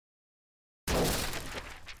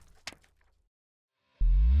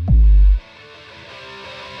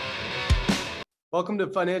Welcome to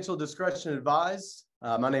Financial Discretion Advised.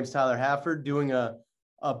 My name is Tyler Hafford, doing a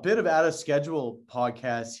bit of out of schedule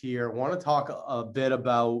podcast here. I want to talk a bit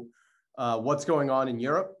about what's going on in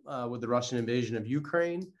Europe with the Russian invasion of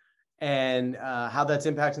Ukraine and how that's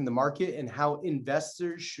impacting the market and how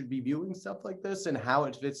investors should be viewing stuff like this and how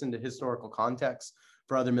it fits into historical context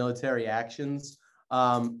for other military actions.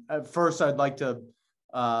 First, I'd like to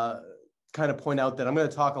kind of point out that I'm going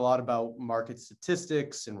to talk a lot about market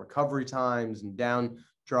statistics and recovery times and down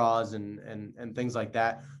draws and things like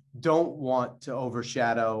that. Don't want to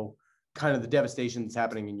overshadow kind of the devastation that's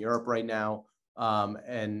happening in Europe right now.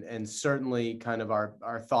 And certainly kind of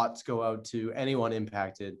our thoughts go out to anyone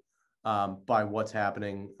impacted by what's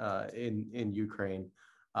happening in Ukraine.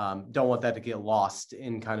 Don't want that to get lost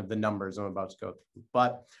in kind of the numbers I'm about to go through.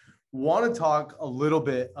 But want to talk a little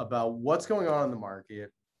bit about what's going on in the market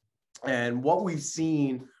and what we've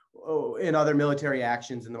seen in other military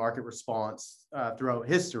actions in the market response throughout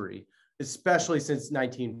history, especially since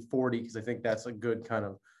 1940, because I think that's a good kind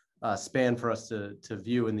of span for us to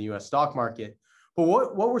view in the U.S. stock market. But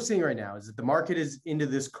what we're seeing right now is that the market is into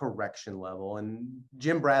this correction level. And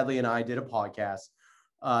Jim Bradley and I did a podcast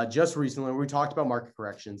just recently where we talked about market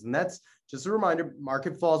corrections. And that's just a reminder,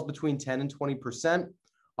 market falls between 10 and 20%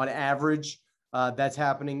 on average. That's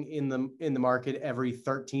happening in the market every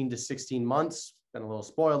 13 to 16 months. Been a little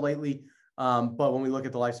spoiled lately. But when we look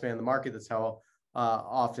at the lifespan of the market, that's how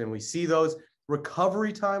often we see those.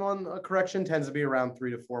 Recovery time on a correction tends to be around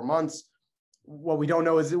 3 to 4 months. What we don't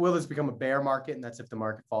know is, will this become a bear market? And that's if the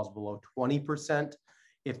market falls below 20%.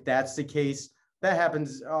 If that's the case, that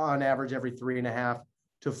happens on average every 3.5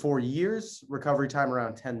 to 4 years. Recovery time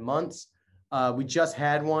around 10 months. We just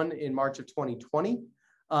had one in March of 2020.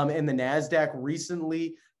 And the NASDAQ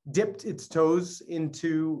recently dipped its toes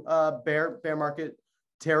into bear market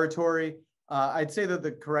territory. I'd say that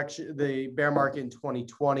the bear market in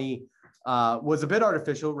 2020 was a bit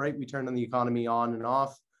artificial, right? We turned on the economy on and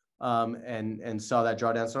off and saw that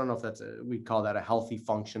drawdown. So I don't know if we'd call that a healthy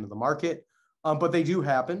function of the market, but they do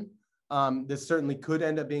happen. This certainly could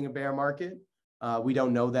end up being a bear market. We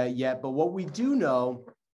don't know that yet, but what we do know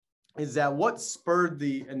is that what spurred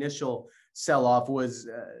the initial sell-off was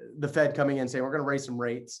the Fed coming in saying we're going to raise some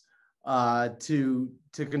rates to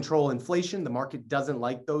control inflation. The market doesn't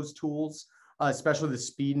like those tools, especially the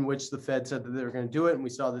speed in which the Fed said that they were going to do it. And we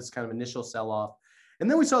saw this kind of initial sell-off. And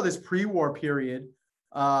then we saw this pre-war period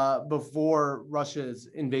before Russia's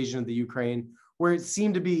invasion of the Ukraine, where it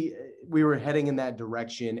seemed to be we were heading in that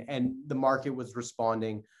direction and the market was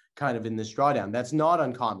responding kind of in this drawdown. That's not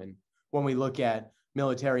uncommon when we look at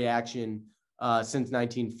military action since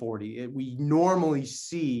 1940. We normally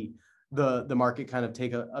see the market kind of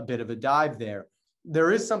take a bit of a dive there.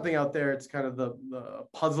 There is something out there. It's kind of the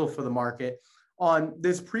puzzle for the market on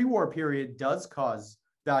this pre-war period does cause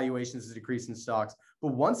valuations to decrease in stocks.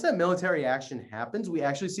 But once that military action happens, we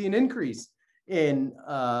actually see an increase in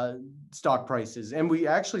stock prices. And we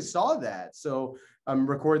actually saw that. So I'm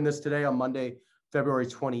recording this today on Monday, February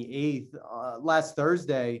 28th. Last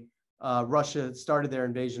Thursday, Russia started their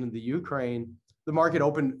invasion of the Ukraine. The market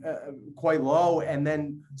opened quite low and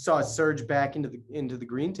then saw a surge back into the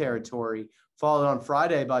green territory, followed on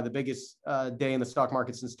Friday by the biggest day in the stock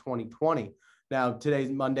market since 2020. Now, today's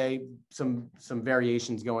Monday, some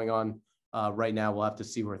variations going on right now. We'll have to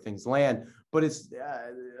see where things land. But it's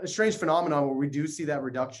a strange phenomenon where we do see that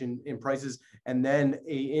reduction in prices and then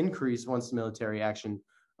an increase once the military action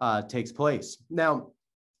takes place. Now,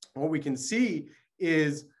 what we can see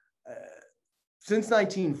is since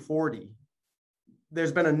 1940,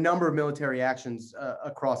 there's been a number of military actions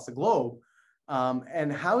across the globe.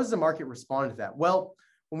 And how has the market responded to that? Well,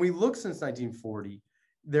 when we look since 1940,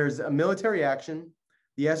 there's a military action.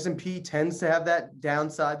 The S&P tends to have that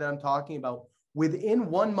downside that I'm talking about. Within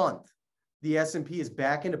 1 month, the S&P is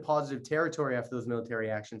back into positive territory after those military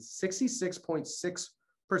actions,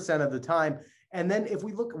 66.6% of the time. And then if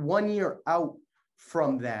we look 1 year out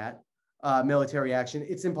from that military action,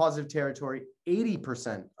 it's in positive territory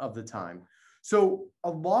 80% of the time. So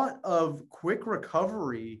a lot of quick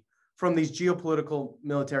recovery from these geopolitical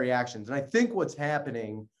military actions. And I think what's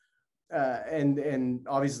happening, and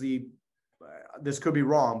obviously this could be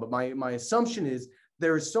wrong, but my assumption is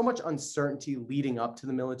there is so much uncertainty leading up to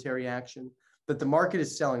the military action that the market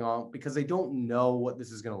is selling off because they don't know what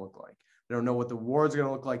this is going to look like. They don't know what the war is going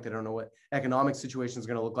to look like. They don't know what economic situation is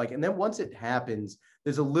going to look like. And then once it happens,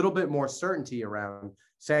 there's a little bit more certainty around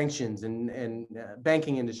sanctions and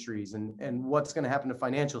banking industries and what's going to happen to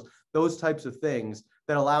financials, those types of things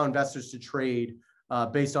that allow investors to trade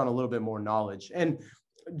based on a little bit more knowledge. And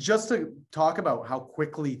just to talk about how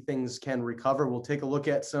quickly things can recover, we'll take a look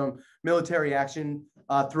at some military action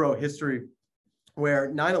throughout history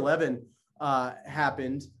where 9/11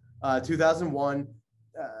 happened, 2001.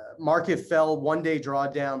 Market fell, one-day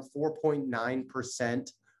drawdown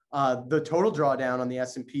 4.9%. The total drawdown on the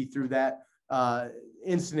S&P through that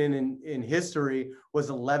incident in history was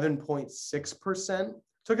 11.6%.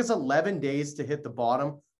 Took us 11 days to hit the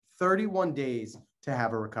bottom, 31 days to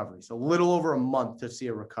have a recovery. So a little over a month to see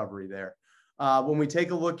a recovery there. When we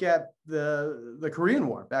take a look at the Korean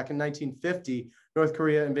War back in 1950, North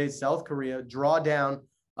Korea invades South Korea, drawdown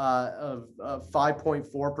of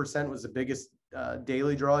 5.4% was the biggest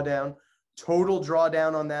daily drawdown. Total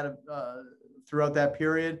drawdown on that throughout that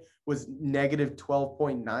period was negative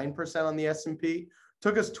 12.9% on the S&P.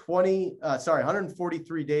 Took us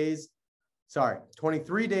 143 days,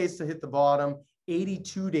 23 days to hit the bottom,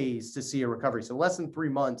 82 days to see a recovery. So less than 3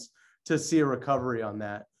 months to see a recovery on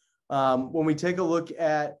that. When we take a look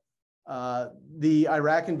at the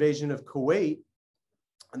Iraq invasion of Kuwait,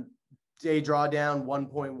 day drawdown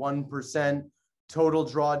 1.1%, total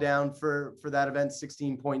drawdown for that event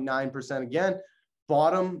 16.9%. Again,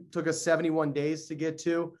 bottom took us 71 days to get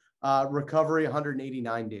to, recovery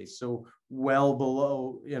 189 days. So well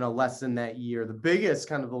below, less than that year. The biggest,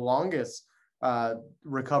 kind of the longest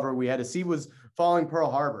recovery we had to see was following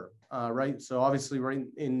Pearl Harbor, right? So obviously right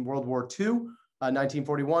in World War II,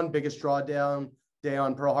 1941, biggest drawdown day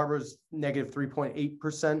on Pearl Harbor is negative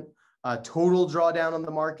 3.8%. Total drawdown on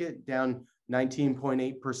the market down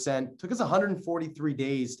 19.8%. Took us 143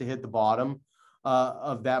 days to hit the bottom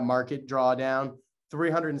of that market drawdown,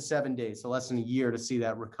 307 days, so less than a year to see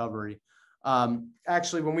that recovery.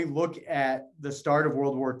 Actually, when we look at the start of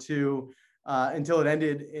World War II until it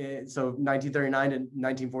ended, so 1939 to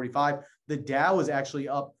 1945, the Dow was actually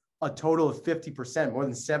up a total of 50%, more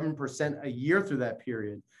than 7% a year through that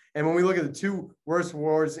period. And when we look at the two worst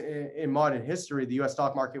wars in modern history, the U.S.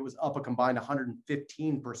 stock market was up a combined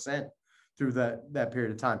 115% through that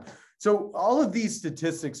period of time. So all of these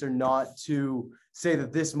statistics are not to say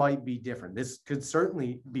that this might be different. This could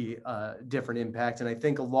certainly be a different impact. And I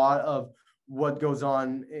think a lot of what goes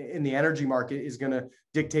on in the energy market is going to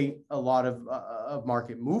dictate a lot of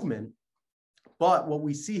market movement. But what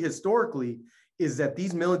we see historically is that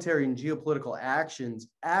these military and geopolitical actions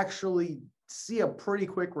actually see a pretty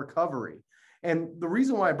quick recovery. And the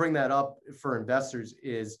reason why I bring that up for investors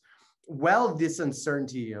is, while this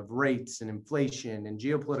uncertainty of rates and inflation and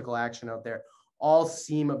geopolitical action out there all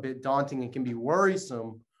seem a bit daunting and can be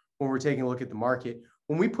worrisome when we're taking a look at the market,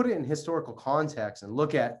 when we put it in historical context and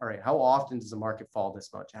look at, all right, how often does the market fall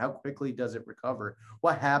this much? How quickly does it recover?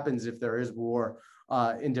 What happens if there is war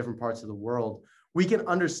in different parts of the world? We can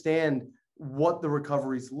understand what the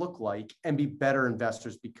recoveries look like and be better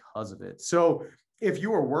investors because of it. So if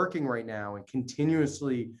you are working right now and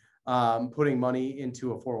continuously putting money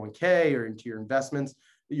into a 401k or into your investments,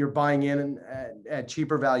 you're buying in at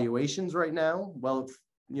cheaper valuations right now. Well,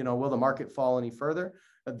 will the market fall any further?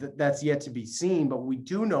 That's yet to be seen. But what we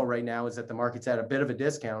do know right now is that the market's at a bit of a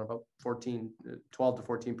discount, about 12 to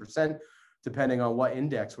 14%, depending on what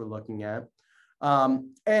index we're looking at.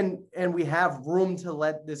 And we have room to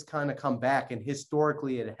let this kind of come back. And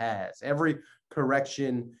historically it has. Every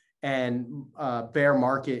correction and bear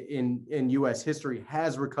market in US history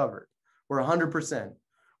has recovered. We're 100%.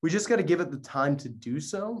 We just got to give it the time to do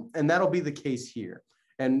so. And that'll be the case here.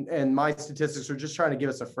 And my statistics are just trying to give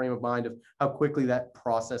us a frame of mind of how quickly that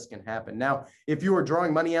process can happen. Now, if you are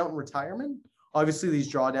drawing money out in retirement, obviously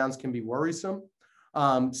these drawdowns can be worrisome.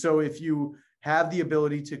 So if you have the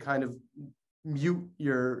ability to kind of mute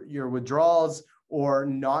your withdrawals or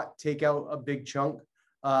not take out a big chunk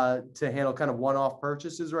to handle kind of one-off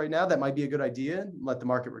purchases right now, that might be a good idea. Let the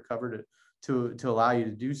market recover to allow you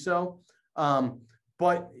to do so.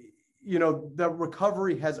 But the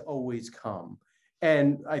recovery has always come.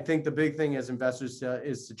 And I think the big thing as investors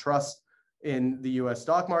is to trust in the U.S.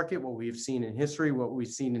 stock market, what we've seen in history, what we've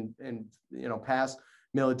seen in past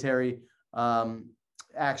military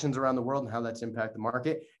actions around the world and how that's impacted the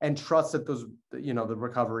market, and trust that those, the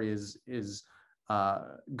recovery is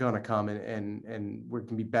going to come and we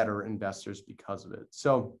can be better investors because of it.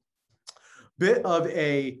 So bit of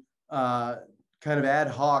a kind of ad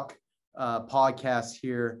hoc podcast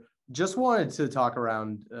here. Just wanted to talk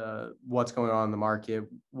around what's going on in the market,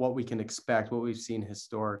 what we can expect, what we've seen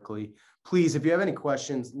historically. Please, if you have any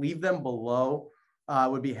questions, leave them below. I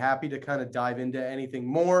would be happy to kind of dive into anything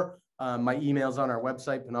more. My email's on our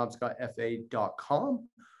website, penobscotfa.com.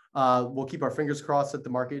 We'll keep our fingers crossed that the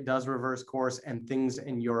market does reverse course and things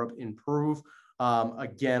in Europe improve.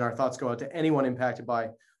 Again, our thoughts go out to anyone impacted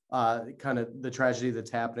by kind of the tragedy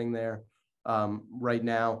that's happening there right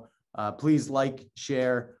now. Please like,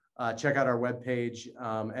 share, check out our webpage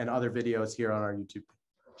and other videos here on our YouTube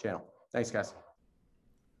channel. Thanks, guys.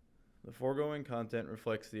 The foregoing content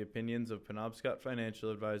reflects the opinions of Penobscot Financial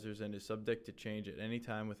Advisors and is subject to change at any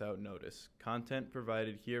time without notice. Content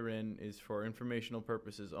provided herein is for informational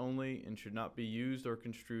purposes only and should not be used or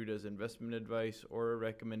construed as investment advice or a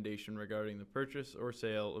recommendation regarding the purchase or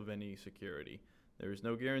sale of any security. There is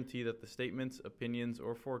no guarantee that the statements, opinions,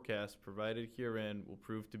 or forecasts provided herein will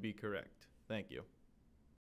prove to be correct. Thank you.